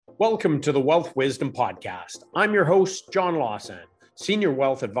Welcome to the Wealth Wisdom Podcast. I'm your host, John Lawson, Senior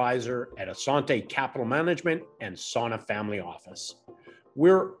Wealth Advisor at Asante Capital Management and Sauna Family Office.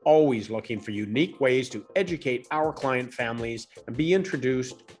 We're always looking for unique ways to educate our client families and be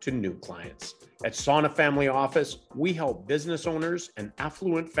introduced to new clients. At Sauna Family Office, we help business owners and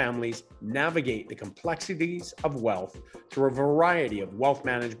affluent families navigate the complexities of wealth through a variety of wealth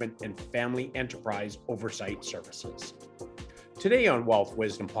management and family enterprise oversight services. Today on Wealth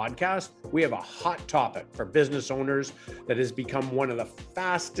Wisdom Podcast, we have a hot topic for business owners that has become one of the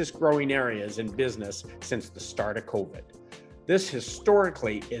fastest growing areas in business since the start of COVID. This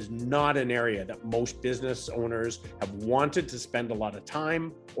historically is not an area that most business owners have wanted to spend a lot of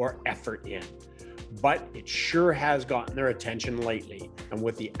time or effort in, but it sure has gotten their attention lately. And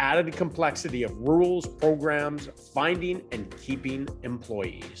with the added complexity of rules, programs, finding and keeping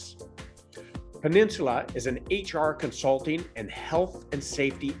employees. Peninsula is an HR consulting and health and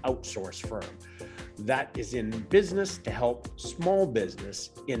safety outsource firm that is in business to help small business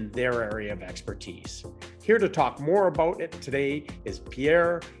in their area of expertise. Here to talk more about it today is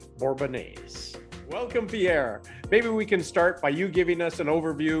Pierre Bourbonnais. Welcome, Pierre. Maybe we can start by you giving us an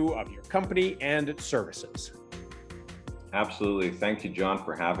overview of your company and its services. Absolutely. Thank you, John,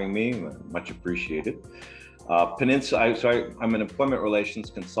 for having me. Much appreciated. Peninsula. I'm an employment relations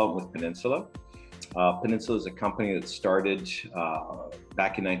consultant with Peninsula. Peninsula is a company that started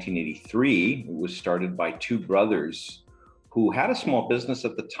back in 1983. It was started by two brothers who had a small business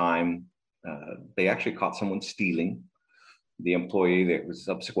at the time. They actually caught someone stealing. The employee that was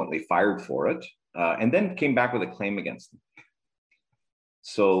subsequently fired for it, and then came back with a claim against them.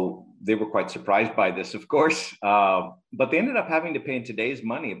 So they were quite surprised by this, of course, but they ended up having to pay in today's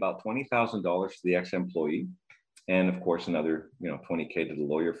money about $20,000 to the ex-employee. And of course, another, $20K to the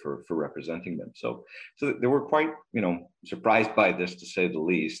lawyer for representing them. So they were quite, surprised by this, to say the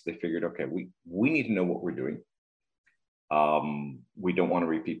least. They figured, okay, we need to know what we're doing. We don't want a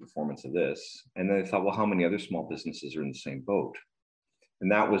repeat performance of this. And then they thought, well, how many other small businesses are in the same boat?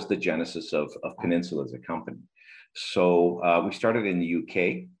 And that was the genesis of Peninsula as a company. So we started in the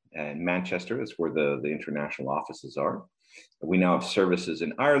UK and Manchester. That's where the international offices are. We now have services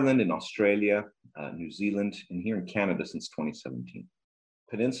in Ireland, in Australia, New Zealand, and here in Canada since 2017.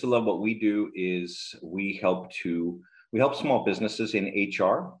 Peninsula, what we do is we help small businesses in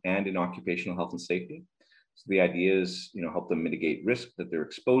HR and in occupational health and safety. So the idea is, help them mitigate risk that they're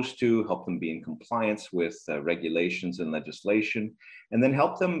exposed to, help them be in compliance with regulations and legislation, and then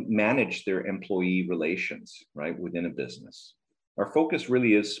help them manage their employee relations, right, within a business. Our focus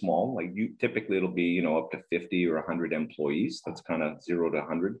really is small. Typically it'll be, up to 50 or 100 employees. That's kind of 0 to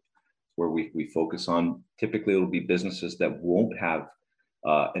 100 where we focus on. Typically it'll be businesses that won't have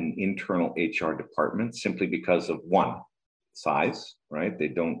an internal HR department simply because of one, size, right? They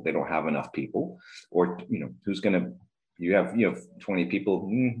don't have enough people, or, you have 20 people,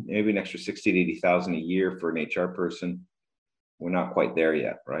 maybe an extra 60 to 80,000 a year for an HR person. We're not quite there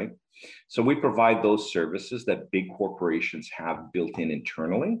yet, right? So we provide those services that big corporations have built in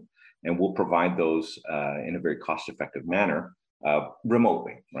internally, and we'll provide those in a very cost-effective manner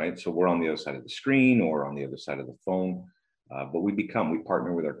remotely, right? So we're on the other side of the screen or on the other side of the phone, but we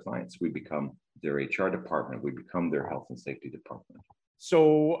partner with our clients. We become their HR department. We become their health and safety department.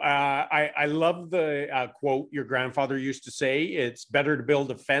 So I love the quote your grandfather used to say, it's better to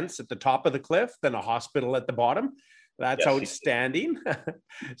build a fence at the top of the cliff than a hospital at the bottom. That's yes, outstanding.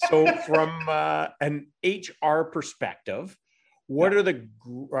 So from an HR perspective, what are the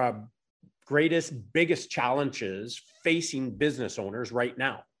biggest challenges facing business owners right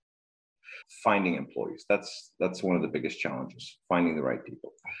now? Finding employees. That's one of the biggest challenges, finding the right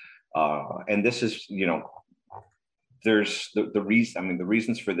people. And this is, there's the reason, the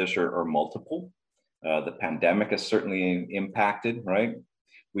reasons for this are multiple. The pandemic has certainly impacted, right?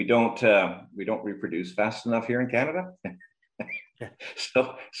 We don't reproduce fast enough here in Canada.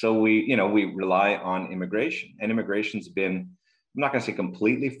 So we rely on immigration, and immigration's been, I'm not going to say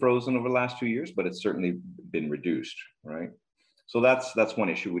completely frozen over the last 2 years, but it's certainly been reduced, right? So that's one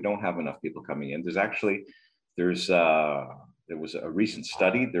issue. We don't have enough people coming in. There was a recent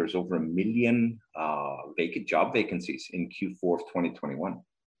study. There's over 1 million vacant job vacancies in Q4 of 2021.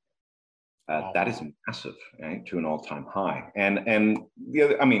 Wow. That is massive, right, to an all-time high. And the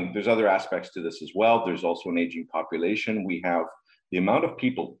other, there's other aspects to this as well. There's also an aging population. We have the amount of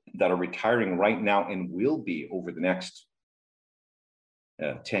people that are retiring right now and will be over the next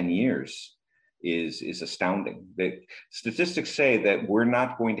 10 years is astounding. The statistics say that we're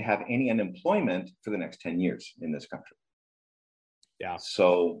not going to have any unemployment for the next 10 years in this country. Yeah.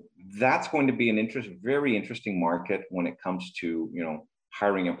 So that's going to be very interesting market when it comes to,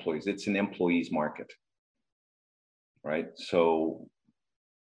 hiring employees. It's an employees market, right? So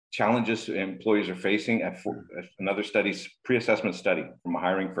challenges employees are facing at another study's pre-assessment study from a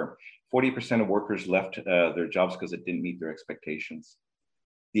hiring firm. 40% of workers left their jobs because it didn't meet their expectations.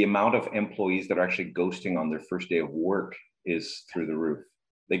 The amount of employees that are actually ghosting on their first day of work is through the roof.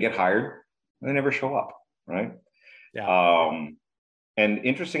 They get hired and they never show up, right? Yeah. And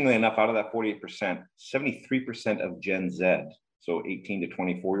interestingly enough, out of that 48%, 73% of Gen Z, so 18 to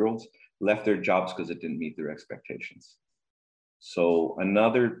 24-year-olds, left their jobs because it didn't meet their expectations. So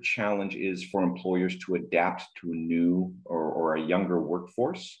another challenge is for employers to adapt to a new or a younger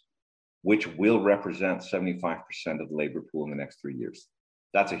workforce, which will represent 75% of the labor pool in the next 3 years.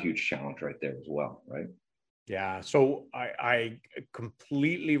 That's a huge challenge right there as well, right? Yeah, so I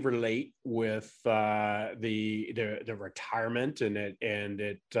completely relate with the retirement, and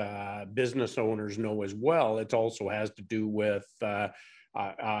it business owners know as well. It also has to do with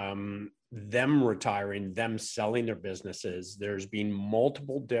them retiring, them selling their businesses. There's been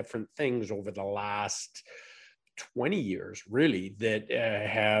multiple different things over the last 20 years, really, that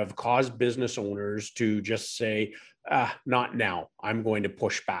have caused business owners to just say, not now, I'm going to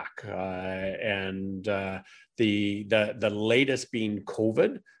push back. And the latest being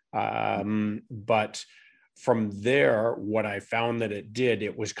COVID. But from there, what I found that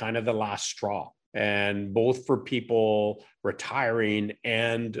it was kind of the last straw. And both for people retiring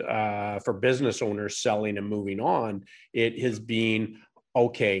and for business owners selling and moving on, it has been,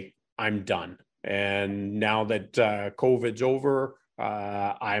 okay, I'm done. And now that COVID's over,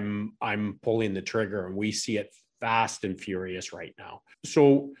 I'm pulling the trigger, and we see it fast and furious right now.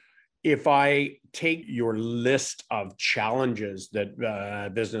 So if I take your list of challenges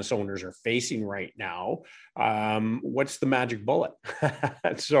that business owners are facing right now, what's the magic bullet?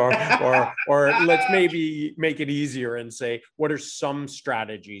 So, or let's maybe make it easier and say, what are some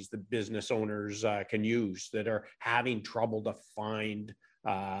strategies that business owners can use that are having trouble to find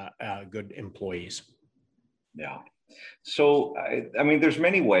good employees? Yeah. So, I mean, there's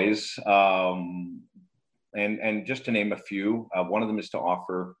many ways. And just to name a few, one of them is to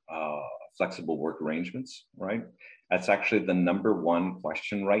offer flexible work arrangements, right? That's actually the number one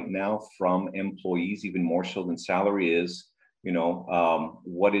question right now from employees, even more so than salary is,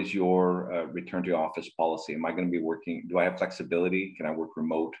 what is your return to office policy? Am I going to be working? Do I have flexibility? Can I work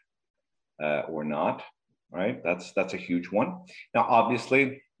remote or not? Right? That's a huge one. Now,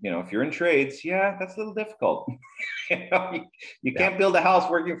 obviously, if you're in trades, yeah, that's a little difficult. you can't build a house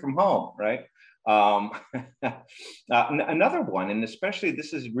working from home, right? Another one, and especially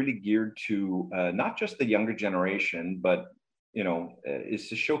this is really geared to not just the younger generation, but is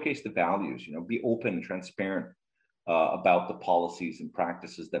to showcase the values. Be open, transparent about the policies and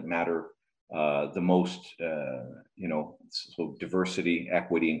practices that matter the most. So diversity,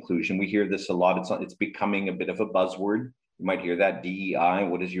 equity, inclusion. We hear this a lot. It's becoming a bit of a buzzword. You might hear that DEI.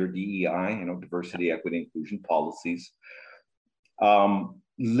 What is your DEI? Diversity, equity, inclusion policies.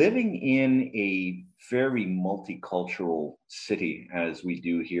 Living in a very multicultural city, as we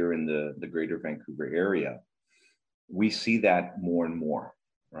do here in the greater Vancouver area, we see that more and more,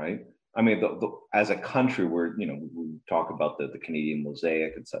 right? I mean, as a country, we talk about the Canadian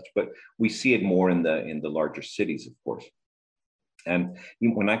mosaic and such, but we see it more in the larger cities, of course. And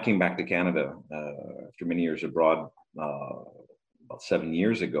when I came back to Canada after many years abroad, about 7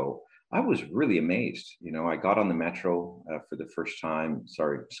 years ago, I was really amazed. I got on the metro for the first time.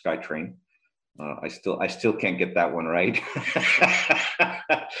 Sorry, SkyTrain. I still can't get that one right.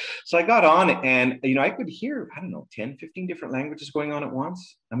 So I got on it, and I could hear 10, 15 different languages going on at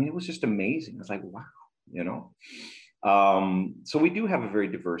once. I mean, it was just amazing. I was like, wow, So we do have a very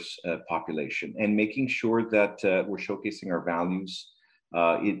diverse population, and making sure that we're showcasing our values.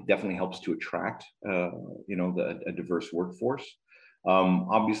 It definitely helps to attract a diverse workforce.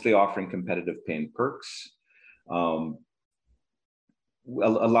 Obviously offering competitive pay and perks. A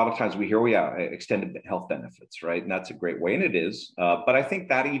lot of times we hear, extended health benefits, right? And that's a great way, and it is. But I think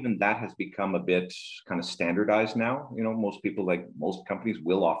that even that has become a bit kind of standardized now. Most people, like most companies,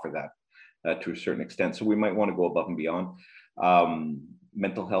 will offer that to a certain extent. So we might want to go above and beyond.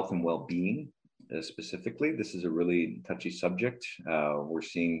 Mental health and well-being, specifically, this is a really touchy subject. We're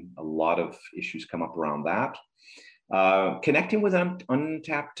seeing a lot of issues come up around that. Connecting with an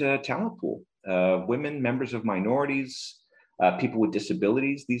untapped talent pool, women, members of minorities, people with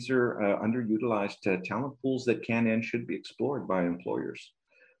disabilities. These are underutilized talent pools that can and should be explored by employers.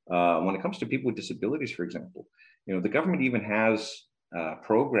 When it comes to people with disabilities, for example, the government even has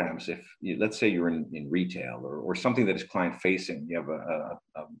programs, if you, let's say you're in retail or something that is client facing, you have a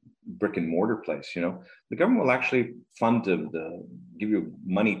brick and mortar place, the government will actually fund give you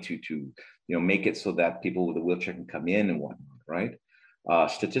money to make it so that people with a wheelchair can come in and whatnot, right?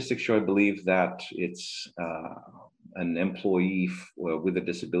 Statistics show, I believe, that it's an employee with a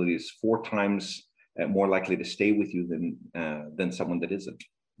disability is 4 times more likely to stay with you than someone that isn't,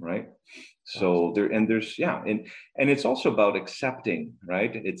 right? So there's and it's also about accepting,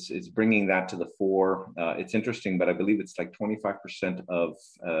 right? It's bringing that to the fore. It's interesting, but I believe it's like 25% of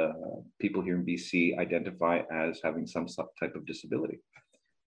people here in BC identify as having some type of disability,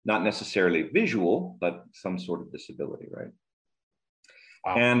 not necessarily visual, but some sort of disability, right?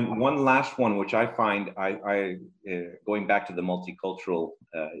 Wow. And one last one, which I find, I going back to the multicultural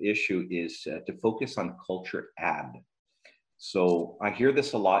issue, is to focus on culture add. So I hear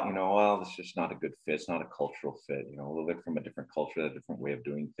this a lot, well, it's just not a good fit. It's not a cultural fit, a little bit from a different culture, a different way of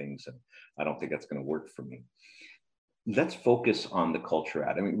doing things. And I don't think that's going to work for me. Let's focus on the culture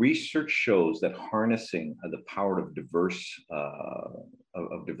add. I mean, research shows that harnessing the power of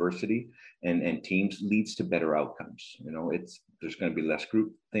diversity and teams leads to better outcomes. There's going to be less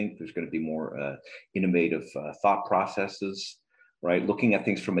groupthink. There's going to be more innovative thought processes, right? Looking at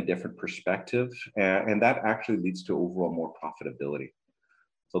things from a different perspective, and that actually leads to overall more profitability.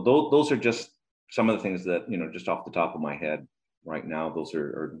 So those are just some of the things that, just off the top of my head right now, those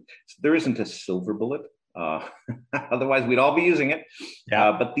are there isn't a silver bullet. Otherwise we'd all be using it.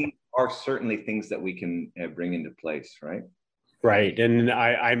 Yeah. But these are certainly things that we can bring into place, right? Right. And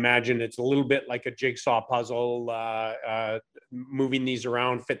I imagine it's a little bit like a jigsaw puzzle, moving these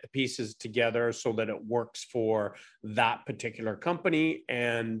around, fit the pieces together so that it works for that particular company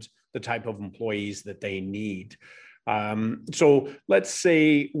and the type of employees that they need. So let's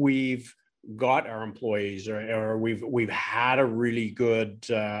say we've got our employees or we've had a really good,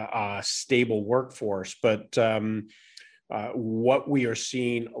 stable workforce, but what we are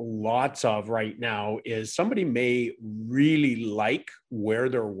seeing lots of right now is somebody may really like where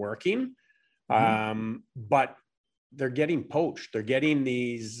they're working, but they're getting poached. They're getting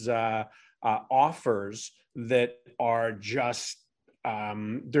these offers that are just,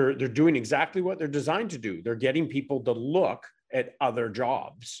 they're doing exactly what they're designed to do. They're getting people to look at other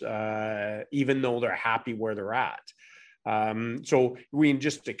jobs, even though they're happy where they're at. So we can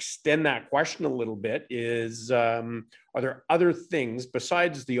just extend that question a little bit is, are there other things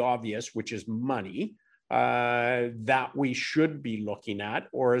besides the obvious, which is money, that we should be looking at,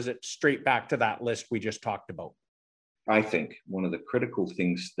 or is it straight back to that list we just talked about? I think one of the critical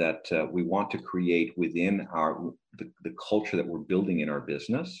things that we want to create within the culture that we're building in our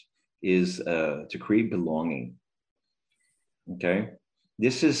business is to create belonging. Okay,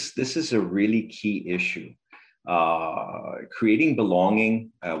 this is a really key issue. Creating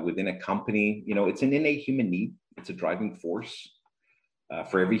belonging within a company, it's an innate human need. It's a driving force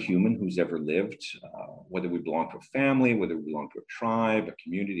for every human who's ever lived, whether we belong to a family, whether we belong to a tribe, a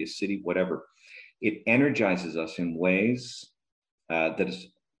community, a city, whatever. It energizes us in ways that is,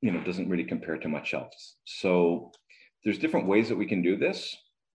 doesn't really compare to much else. So there's different ways that we can do this,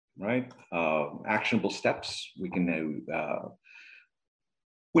 right? Actionable steps.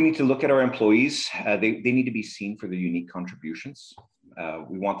 We need to look at our employees. They need to be seen for their unique contributions.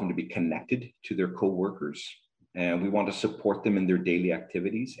 We want them to be connected to their coworkers, and we want to support them in their daily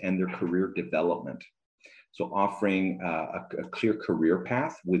activities and their career development. So offering a clear career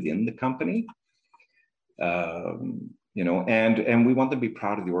path within the company, and we want them to be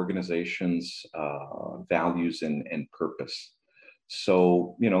proud of the organization's values and purpose.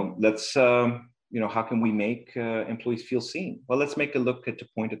 So, let's, how can we make employees feel seen? Well, let's make a look to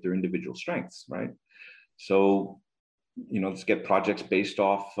point at their individual strengths, right? So, let's get projects based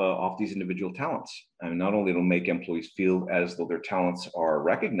off these individual talents. And not only it'll make employees feel as though their talents are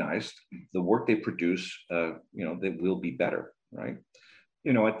recognized, the work they produce, they will be better, right?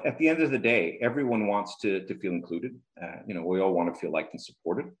 At the end of the day, everyone wants to feel included. We all want to feel liked and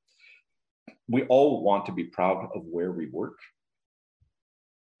supported. We all want to be proud of where we work.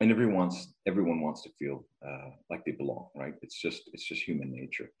 And everyone wants to feel like they belong, right? It's just human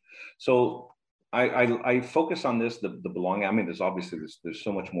nature. So I focus on this, the belonging. I mean, there's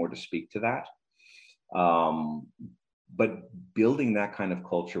so much more to speak to that. But building that kind of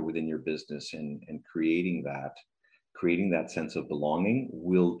culture within your business and creating that sense of belonging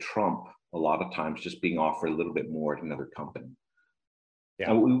will trump a lot of times just being offered a little bit more at another company.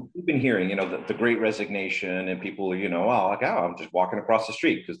 Yeah. We've been hearing, the great resignation, and people, I'm just walking across the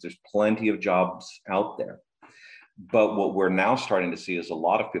street because there's plenty of jobs out there. But what we're now starting to see is a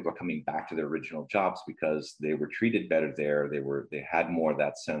lot of people are coming back to their original jobs because they were treated better there. They had more of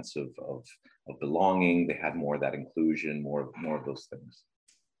that sense of belonging. They had more of that inclusion, more of those things.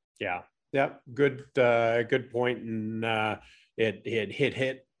 Yeah. Yeah. Good point. And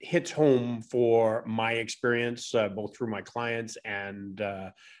it hits home for my experience, both through my clients and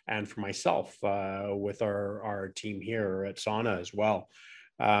for myself with our team here at Sana as well.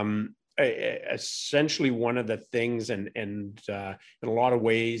 Essentially, one of the things, and in a lot of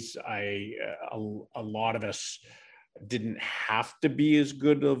ways, a lot of us didn't have to be as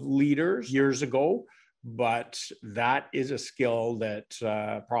good of leaders years ago, but that is a skill that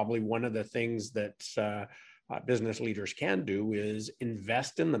probably one of the things that business leaders can do is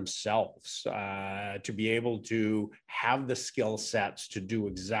invest in themselves to be able to have the skill sets to do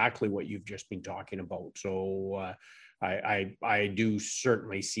exactly what you've just been talking about. So I do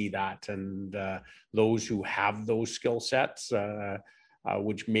certainly see that, and those who have those skill sets,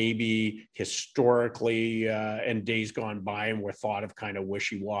 which maybe historically in days gone by and were thought of kind of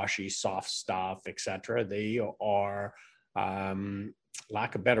wishy-washy, soft stuff, etc., they are,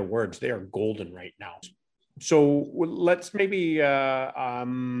 lack of better words, they are golden right now. So let's maybe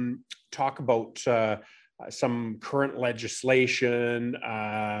talk about some current legislation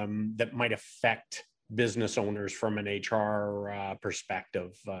that might affect business owners from an HR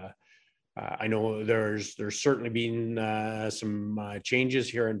perspective. I know there's certainly been some changes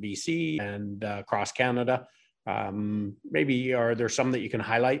here in BC and across Canada. Maybe are there some that you can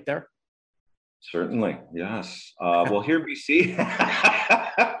highlight there? Certainly, yes. Well, here in BC,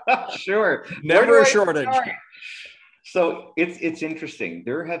 sure, never a shortage. So it's interesting.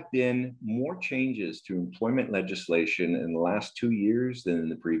 There have been more changes to employment legislation in the last 2 years than in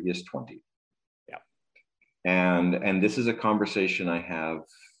the previous 20. And this is a conversation I have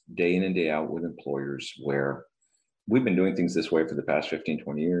day in and day out with employers where we've been doing things this way for the past 15,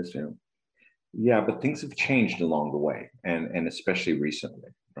 20 years. Yeah, but things have changed along the way, and especially recently,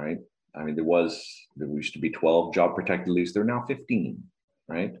 right? I mean, there used to be 12 job protected leaves. There are now 15,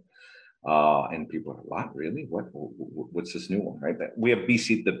 right? And people are, what, really? What's this new one, right? We have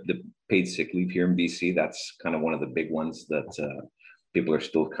BC, the paid sick leave here in BC. That's kind of one of the big ones that people are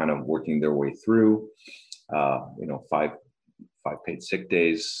still kind of working their way through. 5 paid sick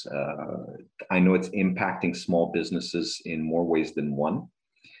days. I know it's impacting small businesses in more ways than one.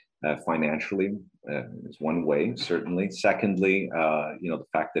 Financially is one way, certainly. Secondly, the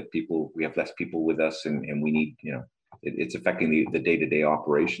fact that we have less people with us, and we need, it's affecting the day-to-day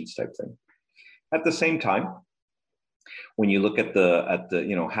operations type thing. At the same time, when you look at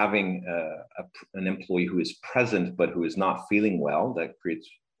having an employee who is present but who is not feeling well, that creates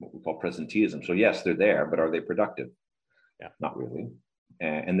what we call presenteeism. So yes, they're there, but are they productive? Yeah, not really.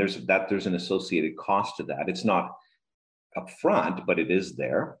 And there's an associated cost to that. It's not upfront, but it is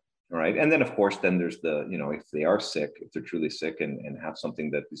there. All right. And then of course, there's if they are sick, if they're truly sick and have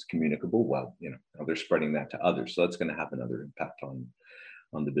something that is communicable, well, they're spreading that to others. So that's going to have another impact on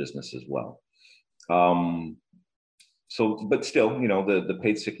the business as well. But still, the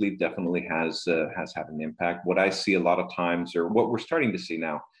paid sick leave definitely has had an impact. What I see a lot of times, or what we're starting to see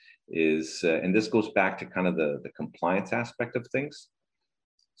now, is, and this goes back to kind of the compliance aspect of things.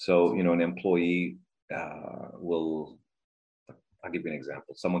 So, an employee will, I'll give you an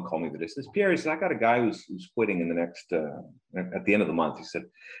example. Someone called me today, says, Pierre, he said, I got a guy who's quitting in the next, at the end of the month. He said,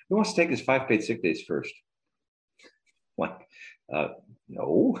 he wants to take his 5 paid sick days first. Like,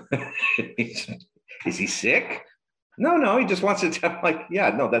 no. Is he sick? No, he just wants to tell, like, yeah,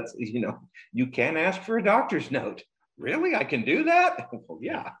 no, that's, you can ask for a doctor's note. Really? I can do that? Well,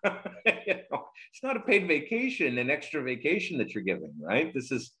 yeah. It's not a paid vacation, an extra vacation that you're giving, right?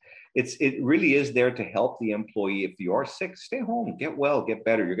 It really is there to help the employee. If you are sick, stay home, get well, get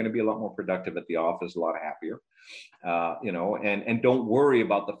better. You're going to be a lot more productive at the office, a lot happier, and don't worry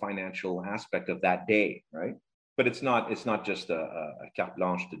about the financial aspect of that day, right? But it's not just a carte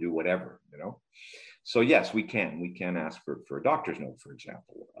blanche to do whatever, So yes, we can ask for a doctor's note, for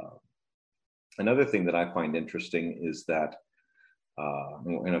example. Another thing that I find interesting is that,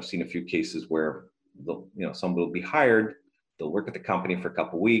 and I've seen a few cases where somebody will be hired, they'll work at the company for a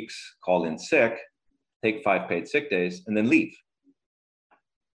couple of weeks, call in sick, take 5 paid sick days, and then leave.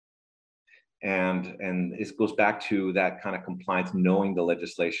 And this goes back to that kind of compliance, knowing the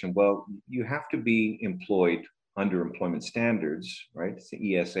legislation. Well, you have to be employed under employment standards, right? It's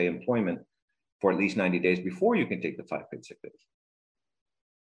the ESA employment for at least 90 days before you can take the 5 paid sick days.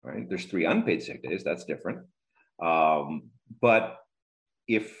 Right? There's 3 unpaid sick days. That's different. But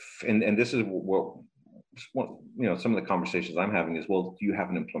and this is what some of the conversations I'm having is, well, do you have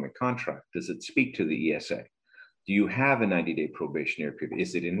an employment contract? Does it speak to the ESA? Do you have a 90-day probationary period?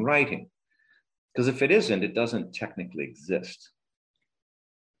 Is it in writing? Because if it isn't, it doesn't technically exist,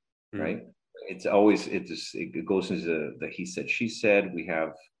 right? It's always, it goes into the he said, she said. We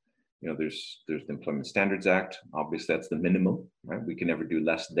have, there's the Employment Standards Act. Obviously, that's the minimum, right? We can never do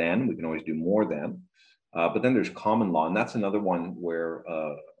less than. We can always do more than. But then there's common law, and that's another one where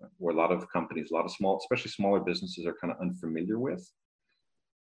a lot of companies, a lot of especially smaller businesses, are kind of unfamiliar with.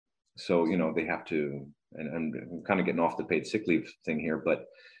 So they have to, and I'm kind of getting off the paid sick leave thing here, but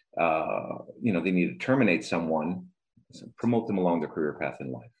they need to terminate someone, promote them along their career path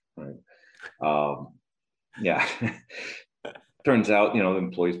in life, right? Yeah. Turns out, the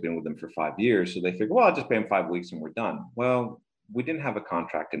employee's been with them for 5 years, so they figure, well, I'll just pay them 5 weeks and we're done. Well, we didn't have a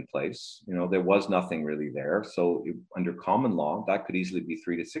contract in place. There was nothing really there. So under common law, that could easily be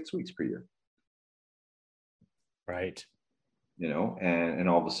 3 to 6 weeks per year. Right. And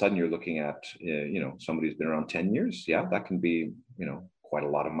all of a sudden you're looking at, somebody who's been around 10 years. Yeah, that can be, quite a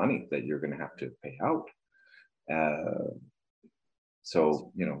lot of money that you're going to have to pay out.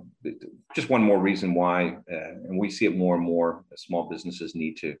 So, just one more reason why, and we see it more and more, small businesses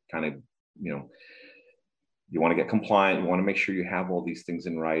need to kind of, you want to get compliant. You want to make sure you have all these things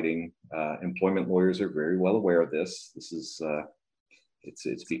in writing. Employment lawyers are very well aware of this. This is,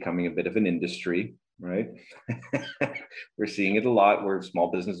 it's becoming a bit of an industry, right? We're seeing it a lot where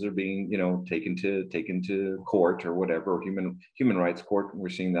small businesses are being, taken to court or whatever, or human rights court. We're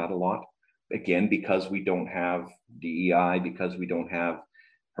seeing that a lot. Again, because we don't have DEI, because we don't have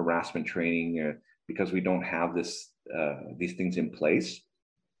harassment training, because we don't have these things in place.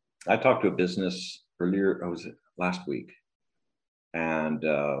 I talked to a business earlier, last week, and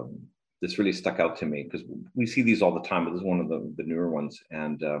this really stuck out to me because we see these all the time, but this is one of the newer ones.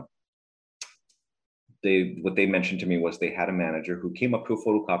 And what they mentioned to me was they had a manager who came up to a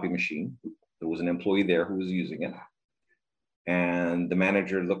photocopy machine. There was an employee there who was using it. And the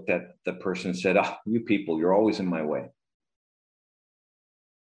manager looked at the person and said, "Oh, you people, you're always in my way."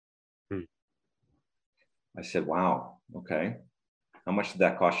 I said, "Wow, okay. How much did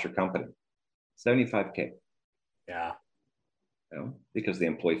that cost your company?" $75K. Yeah. Because the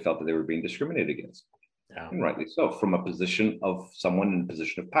employee felt that they were being discriminated against. Yeah. And rightly so, from a position of someone in a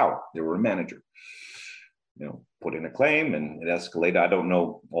position of power. They were a manager. Put in a claim and it escalated. I don't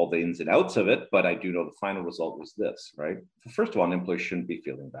know all the ins and outs of it, but I do know the final result was this, right? First of all, an employee shouldn't be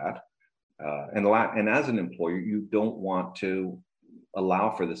feeling bad. And as an employer, you don't want to allow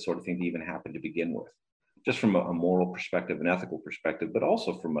for this sort of thing to even happen to begin with, just from a moral perspective, an ethical perspective, but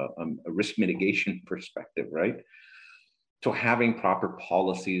also from a risk mitigation perspective, right? So having proper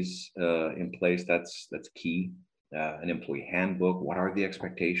policies in place, that's key. An employee handbook, what are the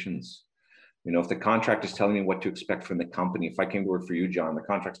expectations? If the contract is telling me what to expect from the company, if I came to work for you, John, the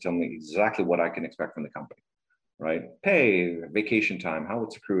contract's telling me exactly what I can expect from the company, right? Pay, vacation time, how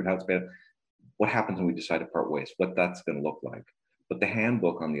it's accrued, how it's paid. What happens when we decide to part ways, what that's going to look like. But the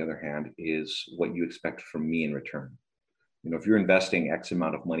handbook, on the other hand, is what you expect from me in return. If you're investing X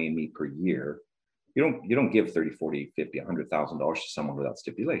amount of money in me per year, you don't give 30, 40, 50, $100,000 to someone without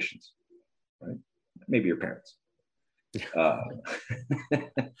stipulations, right? Maybe your parents.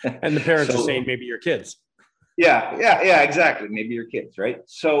 And the parents are saying maybe your kids. Yeah, exactly. Maybe your kids, right?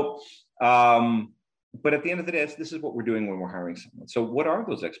 So, but at the end of the day, this is what we're doing when we're hiring someone. So what are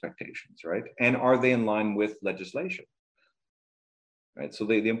those expectations, right? And are they in line with legislation? Right. So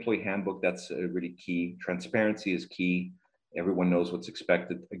the employee handbook, that's really key. Transparency is key. Everyone knows what's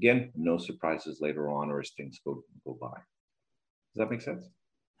expected. Again, no surprises later on or as things go by. Does that make sense?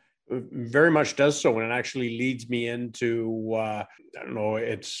 Very much does so, and it actually leads me into I don't know,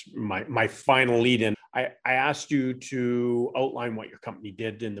 it's my final lead in. I asked you to outline what your company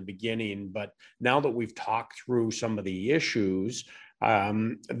did in the beginning, but now that we've talked through some of the issues,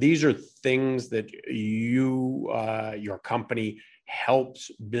 these are things that your company helps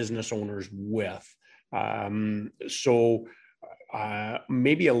business owners with. So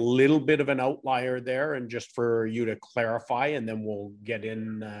maybe a little bit of an outlier there, and just for you to clarify, and then we'll get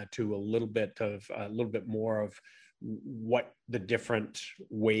in to a little bit more of what the different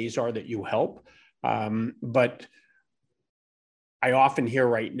ways are that you help. But I often hear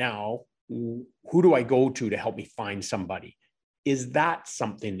right now, who do I go to help me find somebody? Is that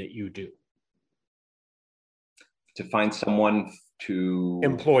something that you do? To find someone to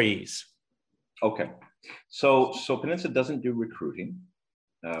employees. Okay. So Peninsula doesn't do recruiting.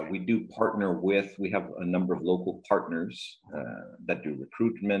 We do partner with, we have a number of local partners that do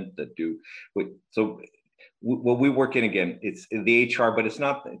recruitment, what we work in, again, it's the HR, but it's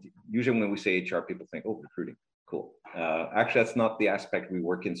not, usually when we say HR, people think, oh, recruiting, cool. Actually, that's not the aspect we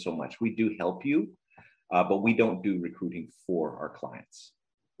work in so much. We do help you but we don't do recruiting for our clients.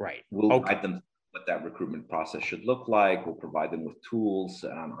 Right. We'll Okay. guide them what that recruitment process should look like. We'll provide them with tools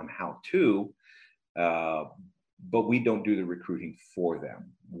on how to, but we don't do the recruiting for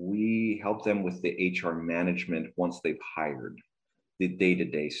them. We help them with the HR management once they've hired, the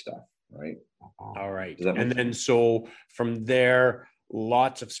day-to-day stuff, right? All right. Does that make And then so from there,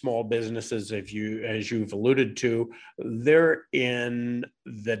 lots of small businesses, as you've alluded to, they're in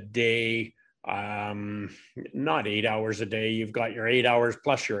the day, not 8 hours a day. You've got your 8 hours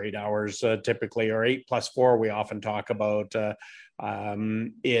plus your 8 hours typically, or 8+4. We often talk about.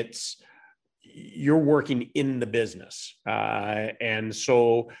 It's you're working in the business, and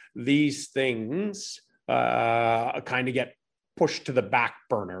so these things kind of get pushed to the back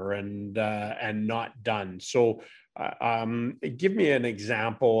burner and not done. So give me an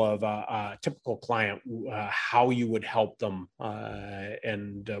example of a typical client, how you would help them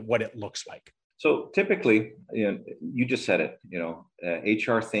and what it looks like. So typically, you just said it,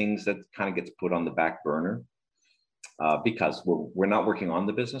 HR things that kind of gets put on the back burner because we're not working on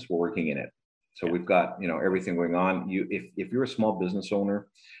the business, we're working in it. So we've got, everything going on. If you're a small business owner,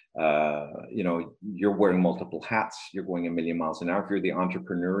 you're wearing multiple hats, you're going a million miles an hour. If you're the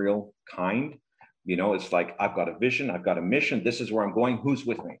entrepreneurial kind, it's like, I've got a vision, I've got a mission, this is where I'm going, who's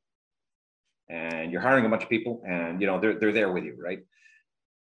with me? And you're hiring a bunch of people and, they're there with you, right?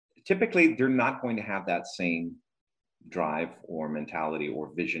 Typically, they're not going to have that same drive or mentality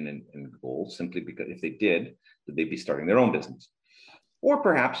or vision and goals, simply because if they did, they'd be starting their own business. Or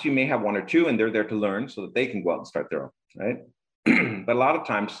perhaps you may have one or two and they're there to learn so that they can go out and start their own, right? But a lot of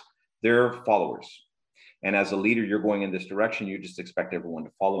times they're followers. And as a leader, you're going in this direction, you just expect everyone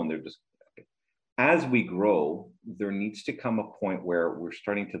to follow, and they're just, okay. As we grow, there needs to come a point where we're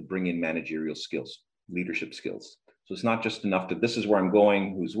starting to bring in managerial skills, leadership skills. So it's not just enough to, this is where I'm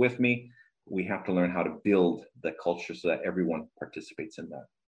going, who's with me. We have to learn how to build the culture so that everyone participates in that.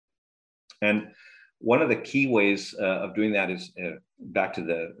 And one of the key ways of doing that is back to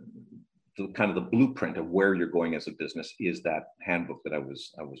the kind of the blueprint of where you're going as a business is that handbook that I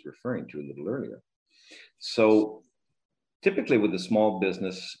was referring to a little earlier. So typically with a small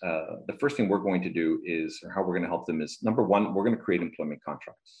business, the first thing we're going to do is, or how we're going to help them is, number one, we're going to create employment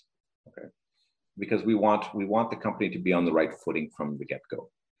contracts, okay? Because we want the company to be on the right footing from the get-go.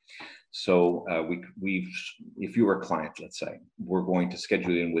 So if you were a client, let's say, we're going to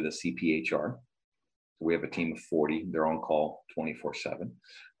schedule in with a CPHR. We have a team of 40. They're on call 24/7.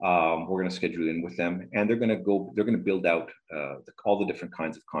 We're going to schedule in with them, and they're going to build out all the different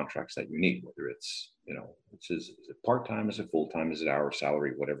kinds of contracts that you need, whether it's, is it part-time, is it full-time, is it hour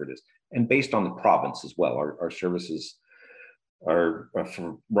salary, whatever it is. And based on the province as well, our services are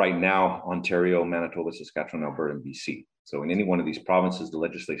for right now, Ontario, Manitoba, Saskatchewan, Alberta, and BC. So in any one of these provinces, the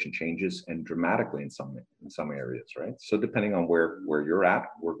legislation changes, and dramatically in some areas, right? So depending on where you're at,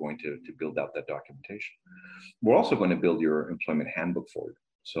 we're going to build out that documentation. We're also going to build your employment handbook for you.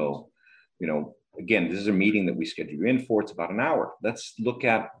 So, again, this is a meeting that we schedule you in for. It's about an hour. Let's look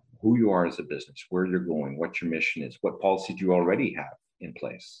at who you are as a business, where you're going, what your mission is, what policies you already have in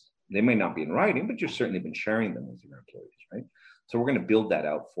place. They may not be in writing, but you've certainly been sharing them with your employees, right? So we're going to build that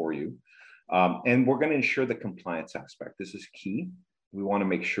out for you. And we're going to ensure the compliance aspect. This is key. We want to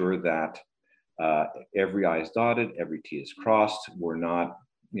make sure that every I is dotted, every T is crossed. We're not,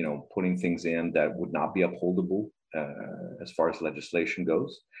 putting things in that would not be upholdable as far as legislation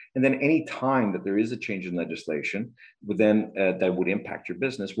goes. And then any time that there is a change in legislation, that would impact your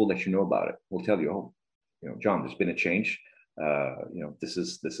business, we'll let you know about it. We'll tell you, John, there's been a change. This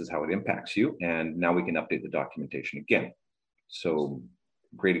is how it impacts you, and now we can update the documentation again. So,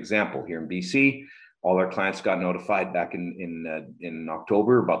 great example here in BC, all our clients got notified back in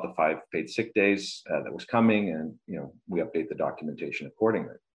October about the 5 paid sick days that was coming, and we update the documentation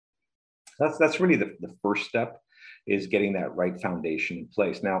accordingly. That's really the first step, is getting that right foundation in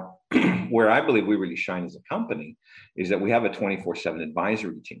place. Now, where I believe we really shine as a company is that we have a 24/7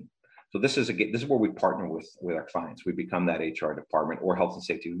 advisory team. So this is where we partner with our clients. We become that HR department, or health and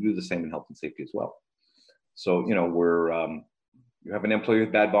safety. We do the same in health and safety as well. So you have an employee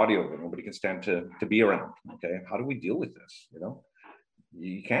with bad body odor, nobody can stand to be around. Okay, how do we deal with this?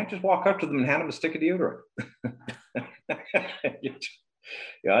 You can't just walk up to them and hand them a stick of deodorant.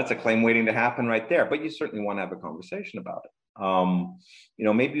 That's a claim waiting to happen right there. But you certainly want to have a conversation about it.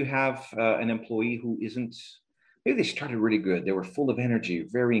 Maybe you have an employee who isn't. Maybe they started really good. They were full of energy,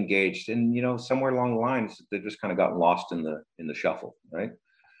 very engaged, and somewhere along the lines they just kind of got lost in the shuffle, right?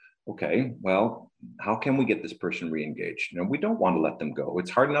 Okay, well, how can we get this person re-engaged? We don't want to let them go. It's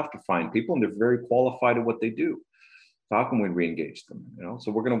hard enough to find people, and they're very qualified at what they do. So how can we re-engage them?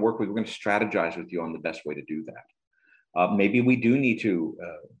 So we're going to strategize with you on the best way to do that. Maybe we do need to,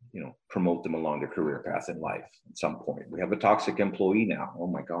 promote them along their career path in life at some point. We have a toxic employee now. Oh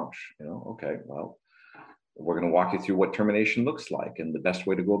my gosh, okay, well, we're going to walk you through what termination looks like and the best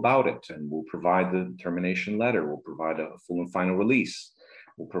way to go about it. And we'll provide the termination letter. We'll provide a full and final release.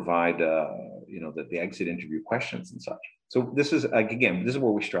 We'll provide, the exit interview questions and such. So this is, again, this is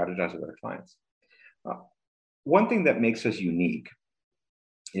where we strategize with our clients. One thing that makes us unique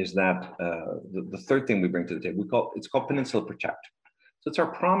is that the third thing we bring to the table, it's called Peninsula Protect. So it's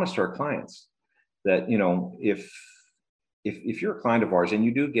our promise to our clients that, if you're a client of ours and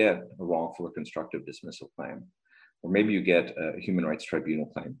you do get a wrongful or constructive dismissal claim, or maybe you get a human rights tribunal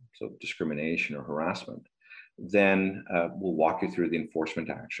claim, so discrimination or harassment, then we'll walk you through the enforcement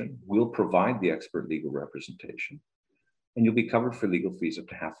action. We'll provide the expert legal representation, and you'll be covered for legal fees up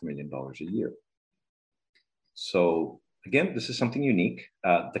to $500,000 a year. So again, this is something unique.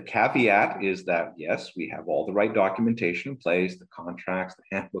 The caveat is that, yes, we have all the right documentation in place, the contracts, the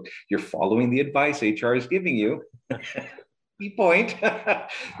handbook. You're following the advice HR is giving you. Key point.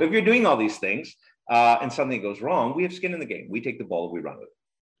 But if you're doing all these things and something goes wrong, we have skin in the game. We take the ball and we run with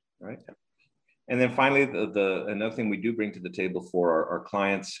it, right? And then finally, another thing we do bring to the table for our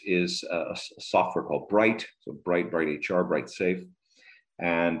clients is a software called Bright. So Bright HR, Bright Safe.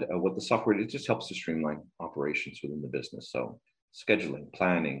 And what the software, it just helps to streamline operations within the business. So scheduling,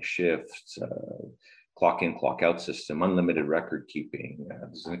 planning, shifts, clock in, clock out system, unlimited record keeping.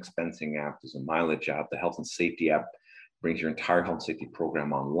 There's an expensing app, there's a mileage app, the health and safety app brings your entire health and safety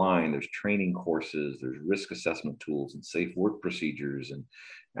program online. There's training courses, there's risk assessment tools and safe work procedures and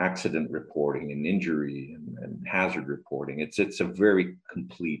accident reporting and injury and hazard reporting. It's a very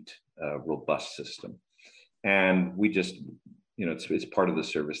complete, robust system. And we just, it's part of the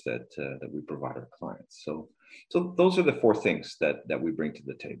service that we provide our clients. So those are the four things that we bring to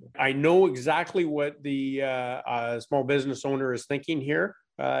the table. I know exactly what the small business owner is thinking here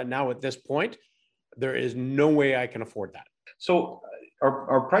now at this point. There is no way I can afford that. So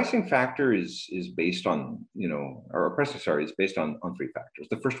our pricing factor is based on, is based on three factors.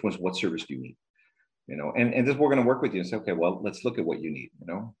 The first one is, what service do you need? And this, we're going to work with you and say, okay, well, let's look at what you need.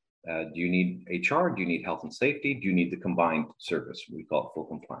 Do you need HR? Do you need health and safety? Do you need the combined service? We call it full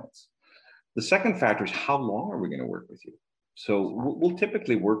compliance. The second factor is, how long are we going to work with you? So we'll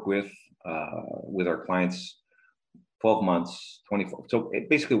typically work with our clients 12 months, 24. So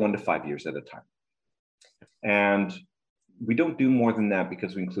basically 1 to 5 years at a time. And we don't do more than that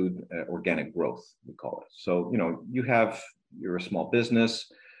because we include organic growth, we call it. So, you're a small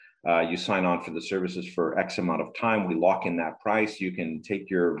business. You sign on for the services for X amount of time. We lock in that price. You can take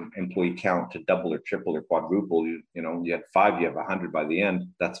your employee count to double or triple or quadruple. You had 5, you have 100 by the end.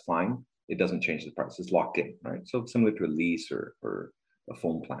 That's fine. It doesn't change the price. It's locked in, right? So it's similar to a lease or a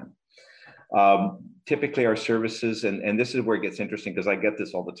phone plan. Typically our services, and this is where it gets interesting because I get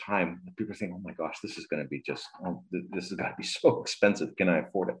this all the time. People think, oh my gosh, this is going to be this has got to be so expensive. Can I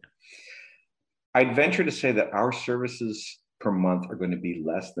afford it? I'd venture to say that our services per month are going to be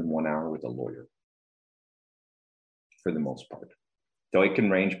less than 1 hour with a lawyer for the most part. So it can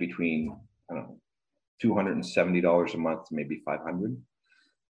range between, $270 a month to maybe $500.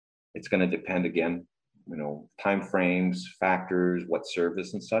 It's going to depend, again, time frames, factors, what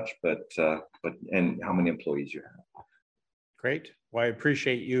service and such, but and how many employees you have. Great. Well, I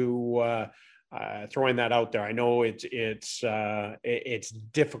appreciate you throwing that out there. I know it's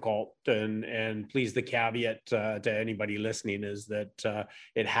difficult, and please, the caveat to anybody listening is that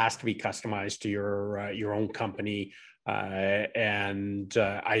it has to be customized to your own company. And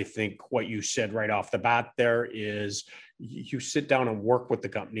I think what you said right off the bat there is you sit down and work with the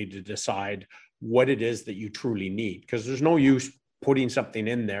company to decide what it is that you truly need, because there's no use putting something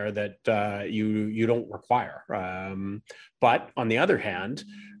in there that you don't require. But on the other hand,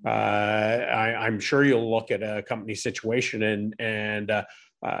 I'm sure you'll look at a company situation and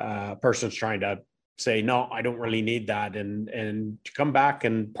a person's trying to say, no, I don't really need that. And to come back,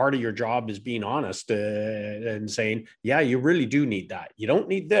 and part of your job is being honest and saying, yeah, you really do need that. You don't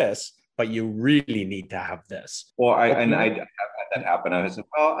need this, but you really need to have this. Well, I have had that happen. I said,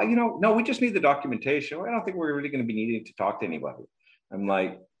 well, no, we just need the documentation. Well, I don't think we're really going to be needing to talk to anybody. I'm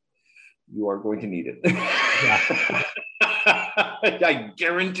like, you are going to need it. Yeah. I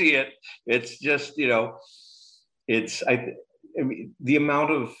guarantee it. It's just, the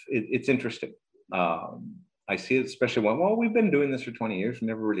amount of, it's interesting. I see it, especially when, we've been doing this for 20 years. We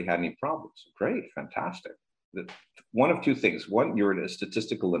never really had any problems. Great, fantastic. One of two things. One, you're a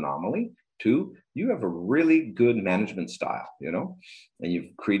statistical anomaly. Two, you have a really good management style, and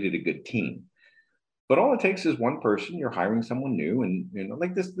you've created a good team. But all it takes is one person. You're hiring someone new, and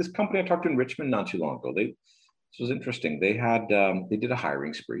like this company I talked to in Richmond not too long ago. This was interesting. They did a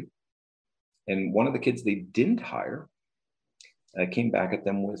hiring spree, and one of the kids they didn't hire came back at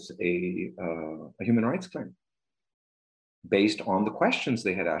them with a human rights claim based on the questions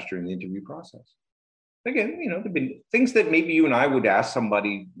they had asked during the interview process. Again, there've been things that maybe you and I would ask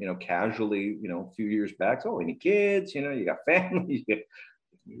somebody, casually, a few years back. Oh, any kids? You got family?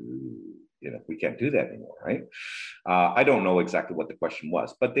 We can't do that anymore, right? I don't know exactly what the question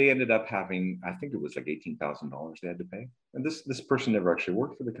was, but they ended up having, I think it was like $18,000 they had to pay, and this person never actually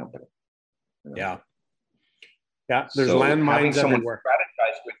worked for the company. Yeah. There's landmines everywhere.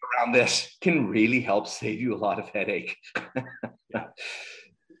 Strategize with around this can really help save you a lot of headache.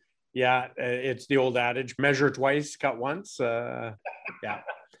 Yeah, it's the old adage: measure twice, cut once. Yeah.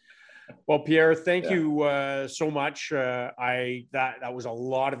 Well, Pierre, thank you so much. That was a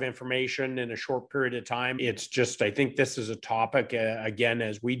lot of information in a short period of time. It's just, I think this is a topic again,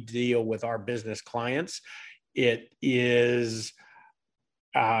 as we deal with our business clients. It is,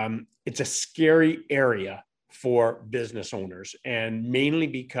 it's a scary area for business owners, and mainly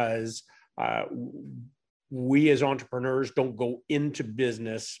because we as entrepreneurs don't go into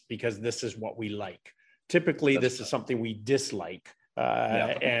business because this is what we like. Typically, this is something we dislike.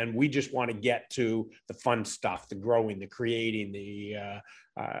 And we just want to get to the fun stuff, the growing, the creating, the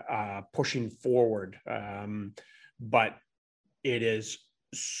pushing forward. But it is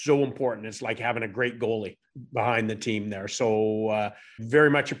so important. It's like having a great goalie behind the team there. So very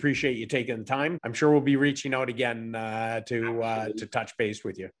much appreciate you taking the time. I'm sure we'll be reaching out again to touch base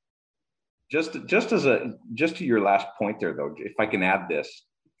with you. Just to your last point there, though, if I can add this,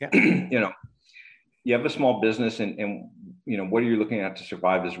 you have a small business, and what are you looking at to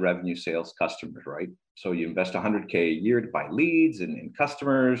survive is revenue, sales, customers, right? So you invest $100K a year to buy leads and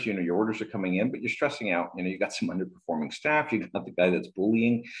customers. Your orders are coming in, but you're stressing out. You got some underperforming staff. You got the guy that's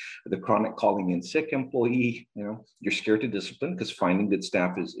bullying, the chronic calling in sick employee. You're scared to discipline because finding good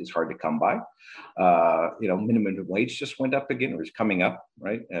staff is hard to come by. Minimum wage just went up again, or is coming up,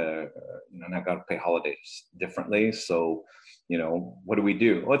 right? And I've got to pay holidays differently. So what do we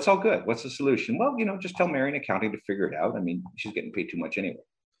do? Well, it's all good. What's the solution? Well, just tell Mary in accounting to figure it out. I mean, she's getting paid too much anyway.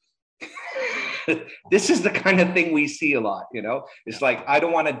 This is the kind of thing we see a lot, It's like, I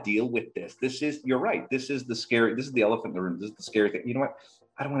don't want to deal with this. You're right. This is the elephant in the room. This is the scary thing. You know what?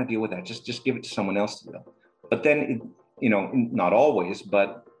 I don't want to deal with that. Just give it to someone else to do. But then, not always,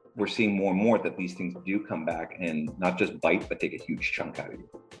 but we're seeing more and more that these things do come back and not just bite, but take a huge chunk out of you.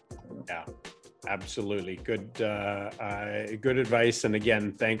 Yeah. Absolutely. Good advice. And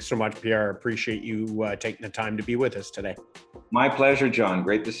again, thanks so much, Pierre. I appreciate you taking the time to be with us today. My pleasure, John.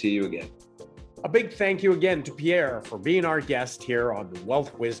 Great to see you again. A big thank you again to Pierre for being our guest here on the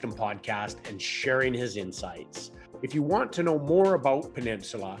Wealth Wisdom Podcast and sharing his insights. If you want to know more about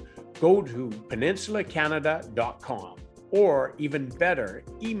Peninsula, go to peninsulacanada.com, or even better,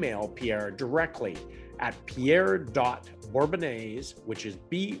 email Pierre directly at pierre.bourbonnais, which is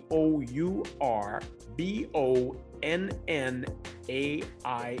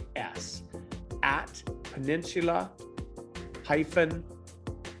BOURBONNAIS, at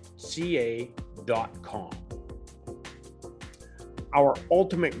peninsula-ca.com. Our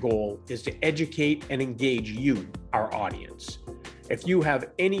ultimate goal is to educate and engage you, our audience. If you have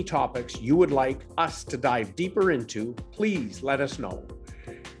any topics you would like us to dive deeper into, please let us know.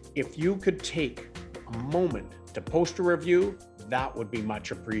 If you could take a moment to post a review, that would be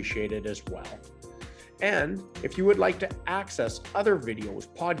much appreciated as well. And if you would like to access other videos,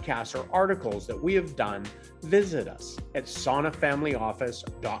 podcasts, or articles that we have done, visit us at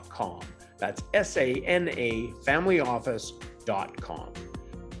sanafamilyoffice.com. That's SANA familyoffice.com.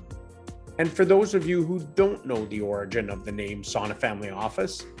 And for those of you who don't know the origin of the name Sana Family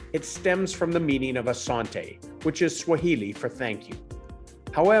Office, it stems from the meaning of asante, which is Swahili for thank you.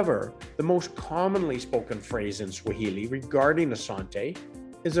 However, the most commonly spoken phrase in Swahili regarding asante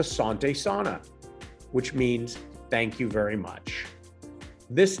is asante sana, which means thank you very much.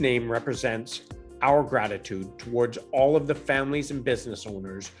 This name represents our gratitude towards all of the families and business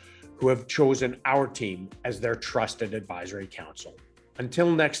owners who have chosen our team as their trusted advisory council.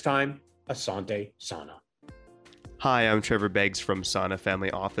 Until next time, asante sana. Hi, I'm Trevor Beggs from Sana Family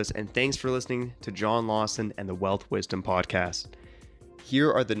Office, and thanks for listening to John Lawson and the Wealth Wisdom Podcast.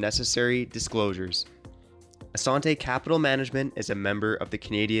 Here are the necessary disclosures. Asante Capital Management is a member of the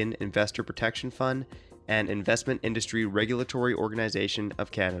Canadian Investor Protection Fund and Investment Industry Regulatory Organization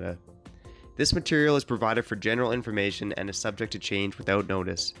of Canada. This material is provided for general information and is subject to change without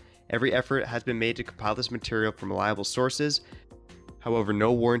notice. Every effort has been made to compile this material from reliable sources. However,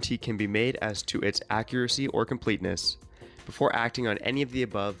 no warranty can be made as to its accuracy or completeness. Before acting on any of the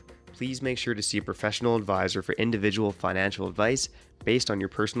above, please make sure to see a professional advisor for individual financial advice based on your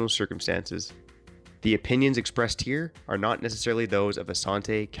personal circumstances. The opinions expressed here are not necessarily those of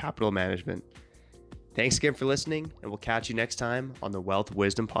Assante Capital Management. Thanks again for listening, and we'll catch you next time on the Wealth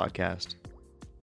Wisdom Podcast.